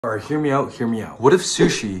Alright, hear me out, hear me out. What if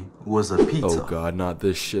sushi was a pizza? Oh god, not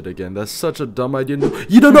this shit again. That's such a dumb idea.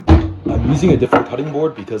 You don't know. I'm using a different cutting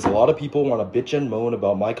board because a lot of people want to bitch and moan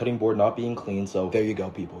about my cutting board not being clean, so there you go,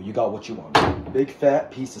 people. You got what you want. Big fat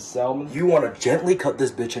piece of salmon. You want to gently cut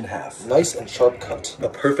this bitch in half. Nice and sharp cut. A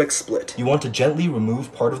perfect split. You want to gently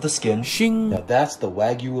remove part of the skin. Shing. Now that's the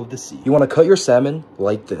Wagyu of the sea. You want to cut your salmon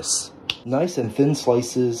like this. Nice and thin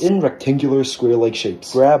slices in rectangular square-like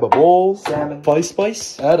shapes. Grab a bowl, salmon,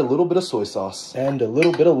 spice, add a little bit of soy sauce, and a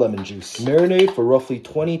little bit of lemon juice. Marinate for roughly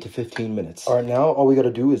 20 to 15 minutes. Alright, now all we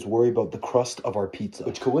gotta do is worry about the crust of our pizza,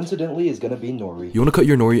 which coincidentally is gonna be nori. You want to cut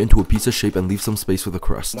your nori into a pizza shape and leave some space for the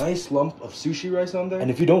crust. Nice lump of sushi rice on there.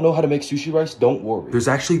 And if you don't know how to make sushi rice, don't worry. There's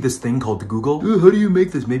actually this thing called Google. How do you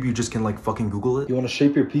make this? Maybe you just can like fucking Google it. You want to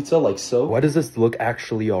shape your pizza like so. Why does this look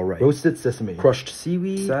actually alright? Roasted sesame, crushed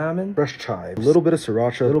seaweed, salmon, fresh chives, a little bit of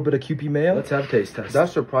sriracha, a little bit of Kewpie mayo. Let's have taste test. That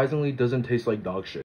surprisingly doesn't taste like dog shit.